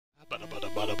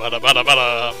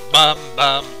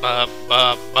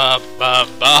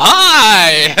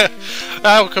Hi!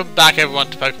 Welcome back everyone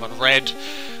to Pokemon Red.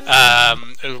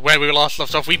 Where we last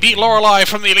left off, we beat Lorelei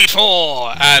from the Elite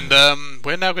Four, and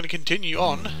we're now going to continue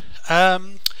on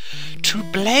to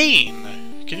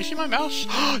Blaine. Can you see my mouse?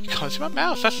 You can't see my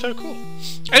mouse, that's so cool.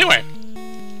 Anyway,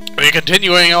 we're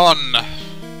continuing on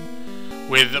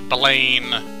with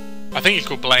Blaine. I think he's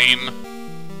called Blaine.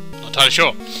 Not entirely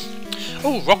sure.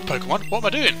 Oh, rock Pokemon. What am I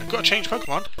doing? I've got to change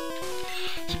Pokemon.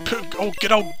 Oh,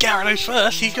 good old Gyarados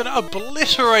first. He's going to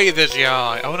obliterate this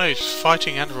guy. Oh no, he's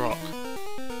fighting and rock.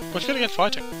 What's he going against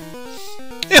fighting?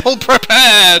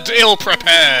 Ill-prepared!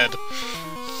 Ill-prepared!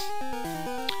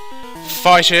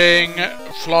 Fighting,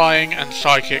 flying, and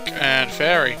psychic, and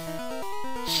fairy.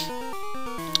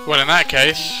 Well, in that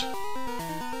case,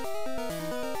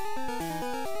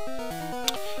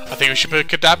 I think we should put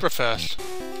Kadabra first.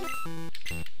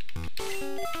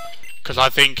 Because I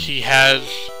think he has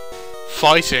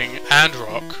fighting and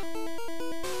rock.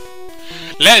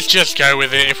 Let's just go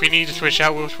with it. If we need to switch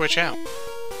out, we'll switch out.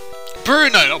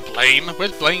 Bruno, not Blaine.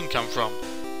 Where's Blaine come from?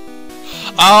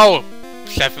 Oh,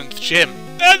 7th gym.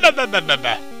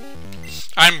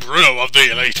 I'm Bruno of the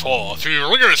Elite Four. Through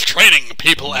rigorous training,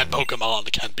 people and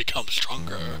Pokemon can become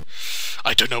stronger.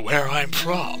 I don't know where I'm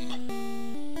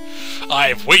from.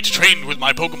 I've weight trained with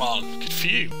my Pokemon. Good for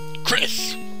you.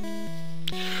 Chris.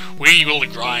 We will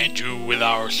grind you with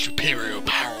our superior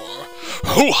power.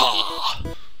 Hoo-ha!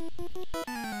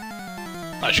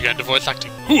 I should get into voice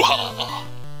acting. Hoo-ha!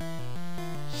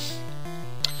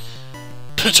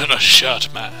 Put on a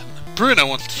shirt, man. Bruno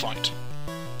wants to fight.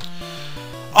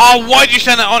 Oh, why did you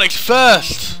send that Onyx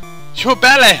first? You're a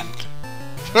bell end.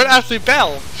 You're an absolute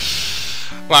bell.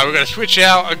 Right, we're going to switch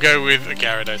out and go with a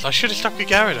Gyarados. I should have stuck with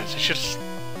Gyarados. I should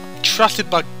have trusted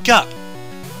my gut.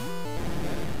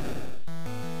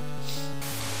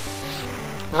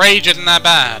 Rage isn't that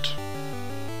bad.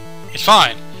 It's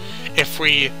fine. If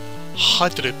we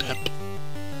Hydro Pimp,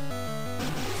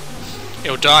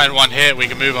 it'll die in one hit, we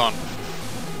can move on.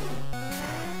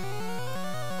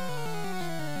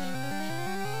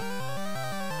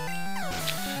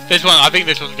 This one, I think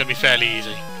this one's going to be fairly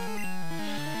easy.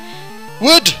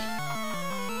 Wood!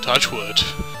 Touch wood.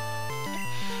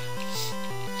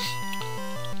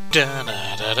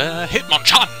 Da-da-da-da.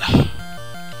 Hitmonchan!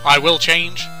 I will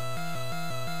change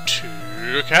to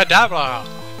Kadabra.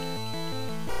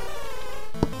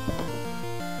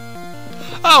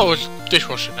 Oh, it's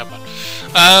dishwasher, never mind.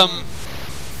 I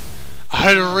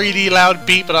heard a really loud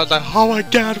beep, but I was like, oh my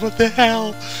god, what the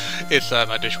hell? It's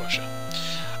my dishwasher.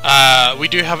 We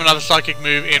do have another psychic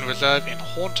move in reserve in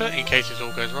Haunter, in case this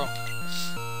all goes wrong.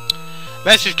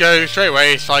 Let's just go straight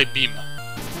away, Side Beam.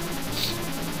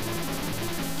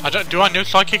 Do I know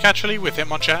Psychic actually with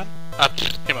Hitmonchan?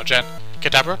 Hitmonchan.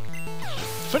 Kadabra?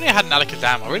 If only I had an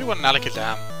Alakazam. I really want an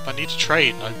Alakazam. But I need to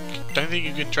trade. I don't think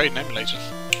you can trade in emulators.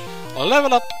 I'll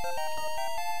level up.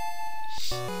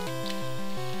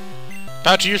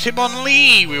 About to use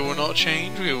Hitmonlee. We will not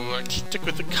change. We will stick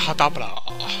with the Kadabra.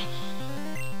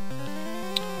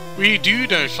 We do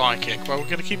know Psychic, but we're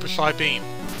going to keep a Side Beam.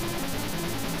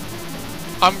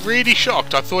 I'm really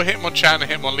shocked. I thought Hitmonchan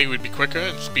and Hitmonlee would be quicker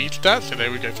in speed stats, so they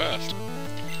would go first.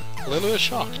 A little bit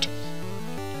shocked.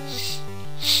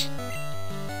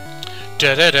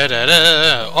 Da da da da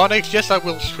da. Onyx, yes, I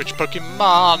will switch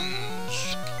Pokemons.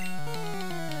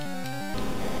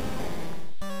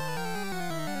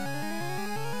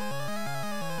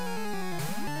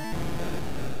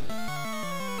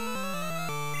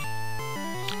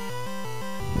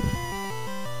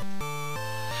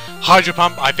 Hydro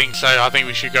Pump? I think so. I think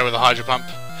we should go with a Hydro Pump.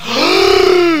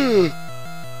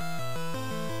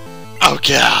 Oh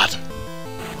god.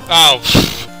 Oh.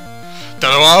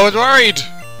 Don't know why I was worried.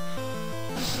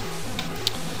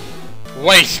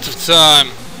 Waste of time.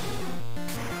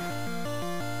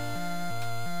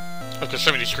 I've got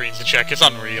so many screens to check. It's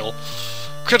unreal.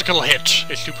 Critical hit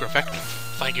is super effective.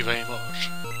 Thank you very much.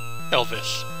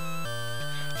 Elvis.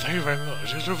 Thank you very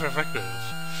much. It's super effective.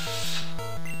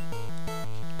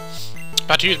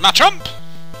 About to use Machamp!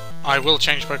 I will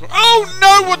change Pokemon. Oh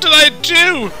no! What did I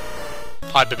do?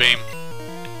 Hyper Beam.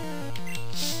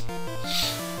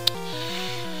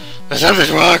 Let's hope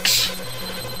this works.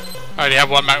 I only have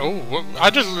one Oh, I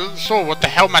just saw what the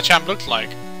hell Machamp looks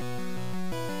like.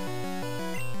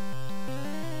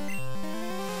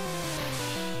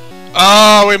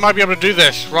 Oh, we might be able to do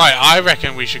this. Right, I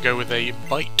reckon we should go with a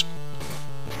Bite.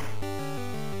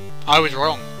 I was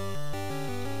wrong.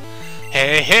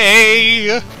 Hey,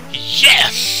 hey!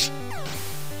 Yes!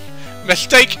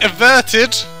 Mistake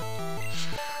averted!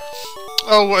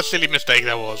 Oh, what a silly mistake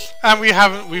that was. And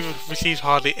we've received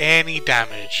hardly any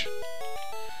damage.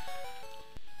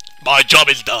 My job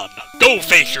is done. Go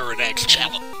face your next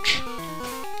challenge.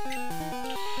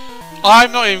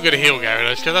 I'm not even going to heal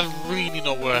Gyarados because that's really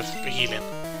not worth healing.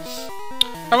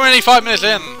 And we're only 5 minutes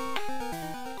in.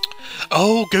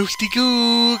 Oh, ghosty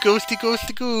goo, ghosty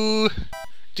ghosty goo.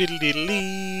 Diddle diddle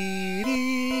dee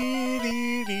dee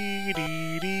dee dee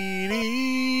dee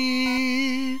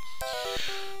dee.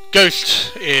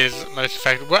 Ghost is most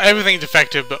effective. Well, everything's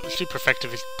effective, but super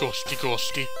effective is ghosty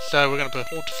ghosty. So we're going to put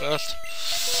Haunt first.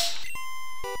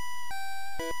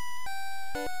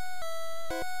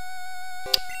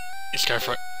 Let's go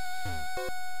for it.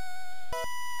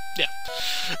 Yeah.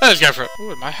 Let's go for it.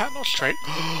 Ooh, my hat not straight.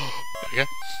 There we go.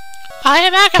 I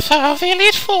am Agatha of the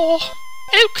Elite Four.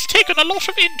 Oak's taken a lot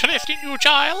of interest in you,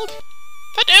 child.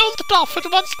 That old Prof was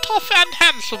once tough and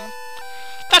handsome.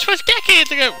 That was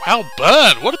decades ago. Wow,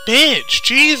 Burn, what a bitch.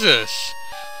 Jesus.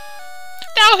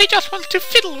 Now he just wants to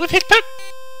fiddle with his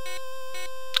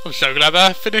I'm so glad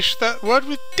I finished that word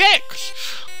with Dex.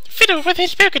 Fiddle with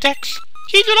his Pokedex.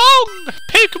 He's wrong!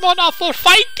 Pokemon are for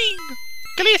fighting!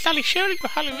 Glees, I'll show you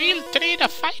how to real train a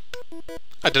fight.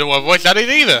 I don't know what voice that is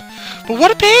either. But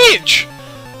what a bitch!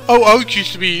 Oh, Oak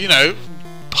used to be, you know,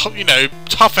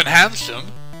 tough and handsome.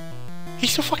 He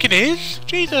still fucking is?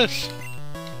 Jesus.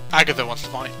 Agatha wants to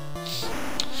fight.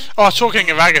 Oh, talking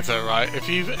of Agatha, right? If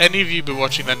any of you been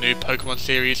watching that new Pokemon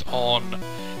series on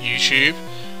YouTube,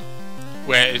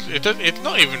 where it's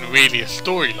not even really a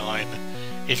storyline.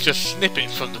 It's just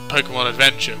snippets from the Pokemon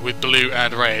Adventure with Blue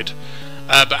and Red.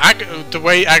 But the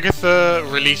way Agatha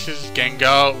releases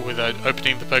Gengar with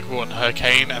opening the Pokeball and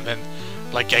Hurricane, and then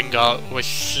like Gengar always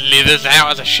slithers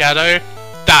out as a shadow,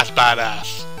 that's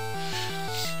badass.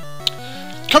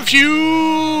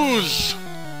 Confuse!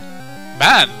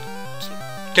 Man,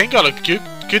 Gengar looked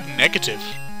good negative.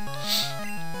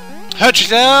 Hurt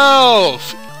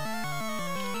yourself!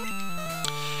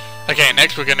 Okay,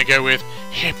 next we're gonna go with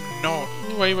Hypno.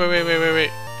 Wait.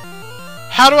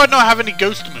 How do I not have any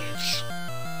ghost moves?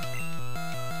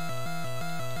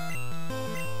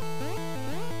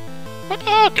 What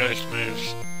are ghost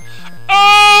moves?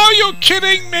 Oh, you're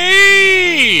kidding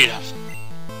me!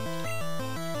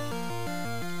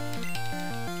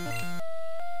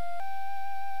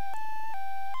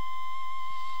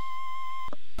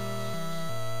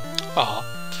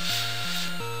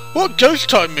 What ghost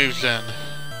type moves then?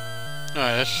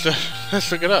 Alright,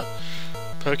 let's look it up.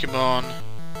 Pokemon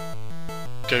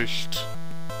Ghost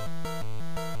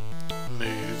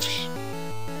moves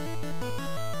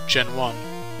Gen 1.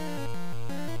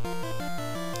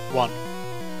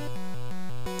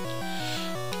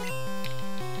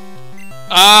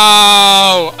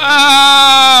 Oh!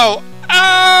 Oh!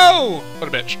 Oh! What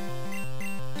a bitch.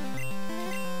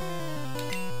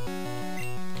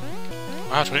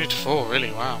 Wow, 20 to 4,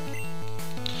 really, wow.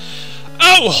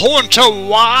 Oh, Haunter,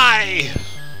 why?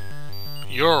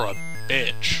 You're a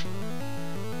bitch.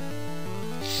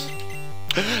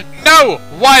 No!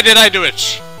 Why did I do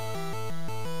it?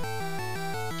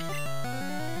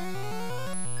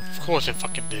 Of course I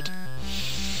fucking did.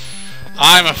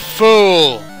 I'm a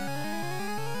fool!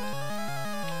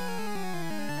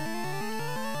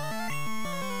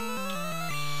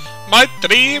 My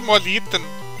dream was eaten.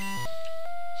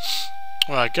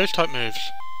 Right, ghost type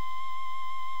moves.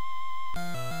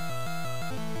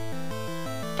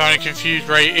 Apparently Confused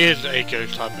Ray is a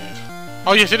ghost type move.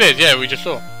 Oh yes it is, yeah, we just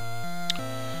saw.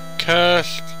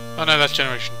 Cursed. Oh no, that's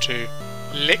Generation 2.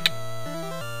 Lick.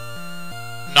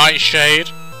 Nightshade.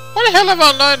 What the hell have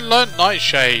I learned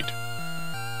Nightshade?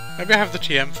 Maybe I have the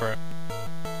TM for it.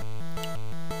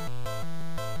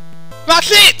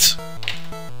 That's it!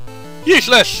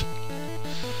 Useless!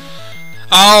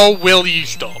 Oh, will you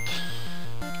stop?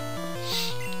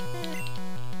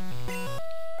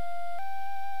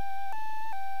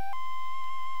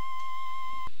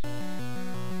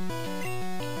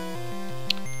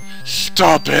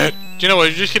 Stop it! Do you know what?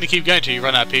 You're just going to keep going till you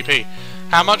run out of PP.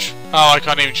 How much? Oh, I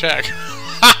can't even check.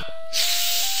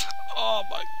 Oh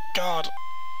my god.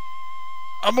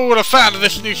 I'm all a fan of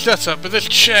this new setup, but this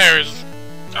chair is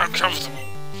uncomfortable.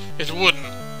 It's wooden.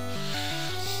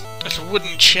 It's a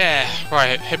wooden chair.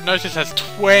 Right, Hypnosis has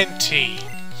 20.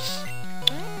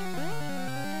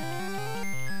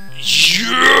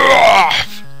 Yeah!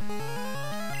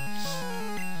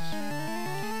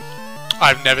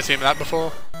 I've never seen that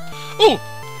before. Ooh!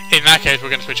 In that case, we're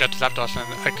going to switch out to Zapdos and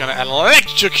I'm going to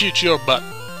electrocute your butt.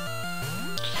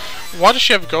 Why does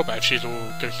she have a gold badge? She's all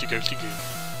ghosty ghosty goo.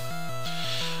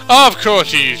 Oh, of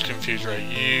course you use Confuse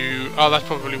Ray. Oh, that's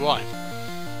probably why.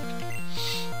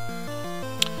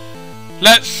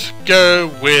 Let's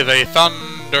go with a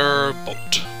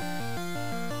Thunderbolt.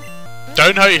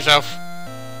 Don't hurt yourself.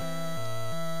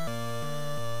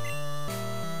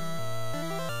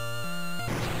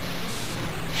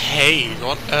 Haze?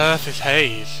 What on earth is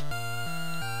haze?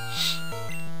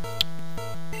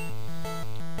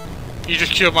 You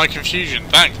just cured my confusion.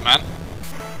 Thanks, man.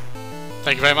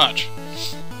 Thank you very much.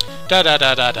 Da da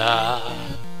da da da.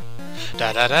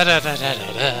 Da da da da da da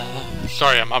da da.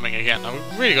 Sorry, I'm humming again.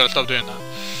 I've really got to stop doing that.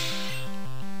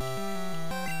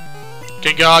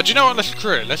 Gengar, do you know what? Let's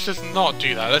screw it. Let's just not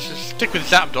do that. Let's just stick with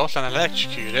Zapdos and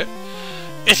electrocute it.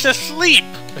 It's asleep!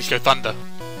 Let's go Thunder.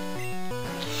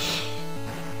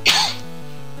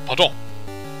 Pardon.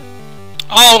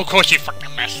 Oh, of course you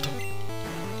fucking messed.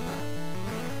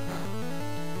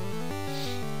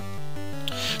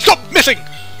 Stop missing!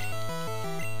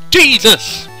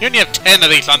 Jesus! You only have 10 of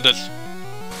these Thunders.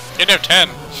 You only have 10.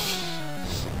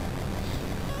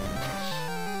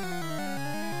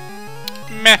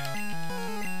 Meh.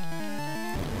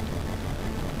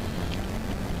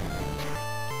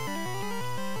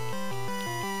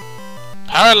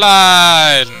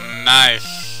 Paralyzed!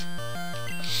 Nice.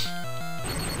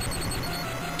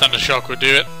 Thunder Shock would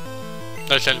do it.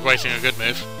 No sense wasting a good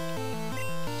move.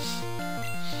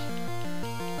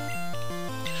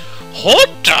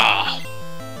 Hotta!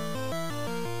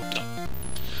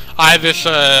 I have this,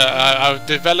 I've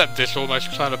developed this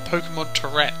almost kind of Pokemon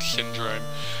Tourette syndrome,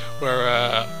 where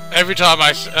every time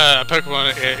a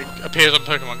Pokemon appears on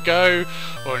Pokemon Go,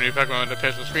 or a new Pokemon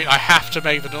appears on the screen, I have to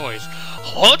make the noise.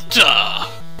 Hotta!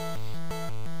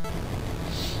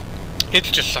 It's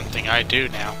just something I do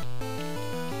now.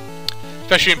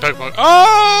 Especially in Pokemon.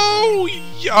 Oh!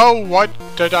 Oh, what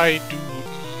did I do?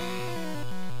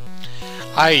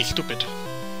 I stupid.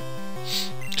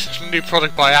 New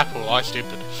product by Apple, I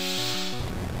stupid.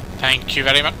 Thank you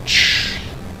very much.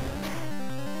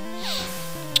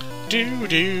 Do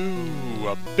do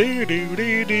a boo doo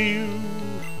doo doo.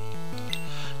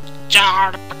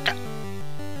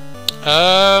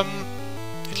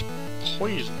 It's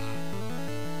poison.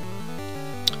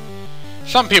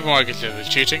 Some people might consider this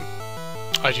cheating.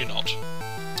 I do not.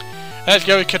 Let's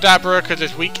go with Kadabra because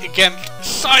it's weak against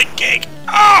Psychic.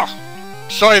 Ah! Oh!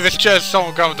 Sorry, this chair's so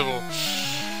uncomfortable.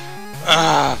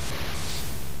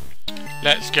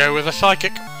 Let's go with a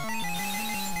Psychic.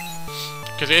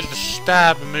 Because it is the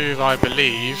stab move, I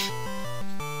believe.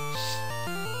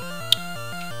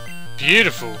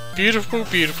 Beautiful. Beautiful,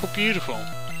 beautiful, beautiful.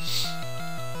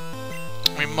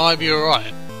 We might be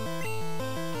alright.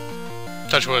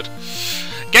 Touch wood.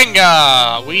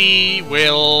 Gengar! We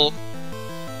will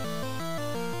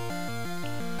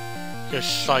go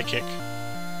Psychic.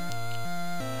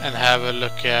 And have a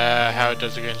look at how it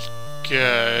does against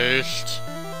Ghost.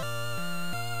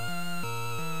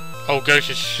 Oh, Ghost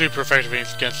is super effective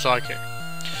against Psychic.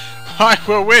 Right,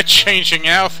 well, we're changing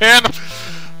out then.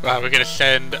 Right, we're going to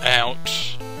send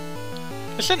out...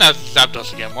 Let's send out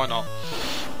Zapdos again, why not?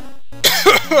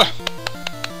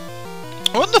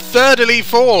 We're on the third Elite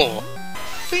Four.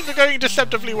 Things are going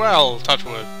deceptively well, touch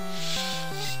wood.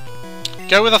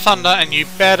 Go with a Thunder and you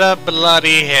better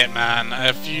bloody hit, man.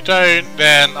 If you don't,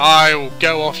 then I will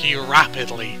go off you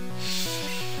rapidly.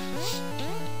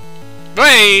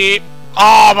 Wait!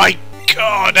 Oh my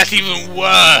god, that's even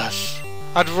worse!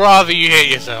 I'd rather you hit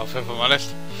yourself, if I'm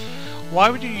honest. Why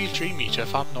would you use Dream Eater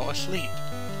if I'm not asleep?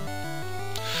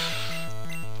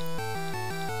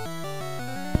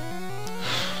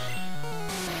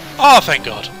 Oh, thank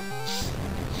god.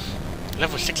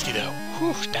 Level 60 though.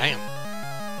 Whew, damn.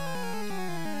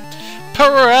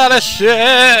 Paralysis!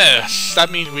 That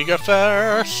means we go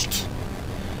first.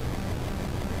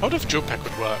 I wonder if Jump Pack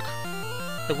would work.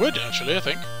 It would, actually, I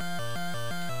think.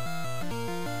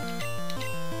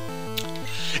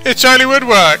 It totally would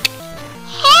work!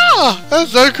 Ah!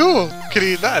 That's so cool! Could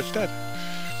use that instead.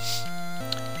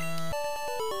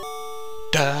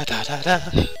 Da da da da.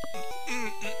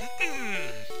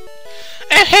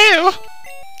 Oh!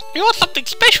 You want something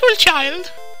special,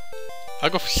 child? I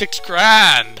go for $6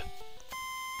 grand.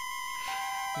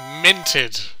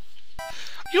 Minted.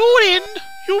 You win!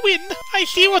 You win! I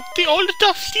see what the old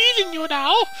duff sees in you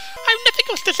now! I've nothing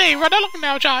else to say, run along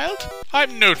now, child!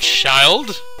 I'm no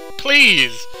child!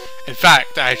 Please! In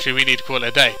fact, actually, we need to call it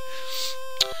a day.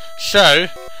 So,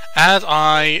 as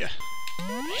I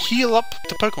heal up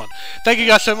the Pokemon. Thank you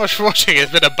guys so much for watching,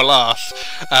 it's been a blast.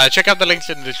 Check out the links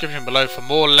in the description below for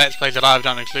more Let's Plays that I've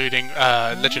done, including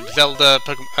Legend of Zelda,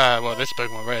 well, this is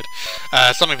Pokemon Red,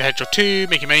 Sonic the Hedgehog 2,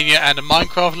 Mickey Mania, and a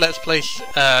Minecraft Let's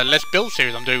Build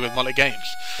series I'm doing with Mullet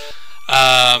Games.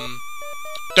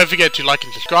 don't forget to like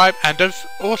and subscribe, and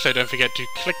also don't forget to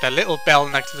click that little bell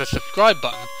next to the subscribe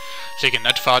button so you get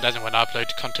notified as and when I upload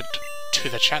content to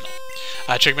the channel.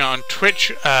 Check me out on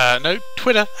Twitter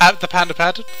at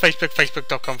ThePandaPad, Facebook,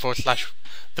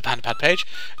 facebook.com/ThePandaPad page,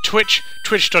 Twitch,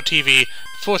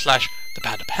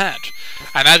 twitch.tv/ThePandaPad.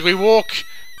 And as we walk...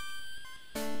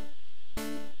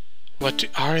 What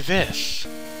are this?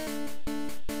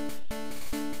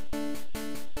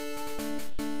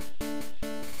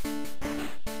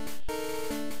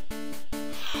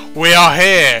 We are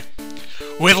here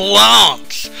with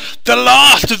Lance, the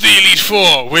last of the Elite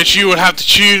Four, which you will have to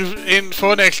tune in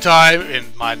for next time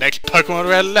in my next Pokemon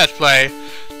Red Let's Play.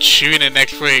 Tune in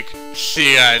next week.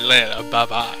 See you guys later. Bye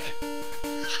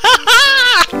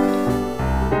bye.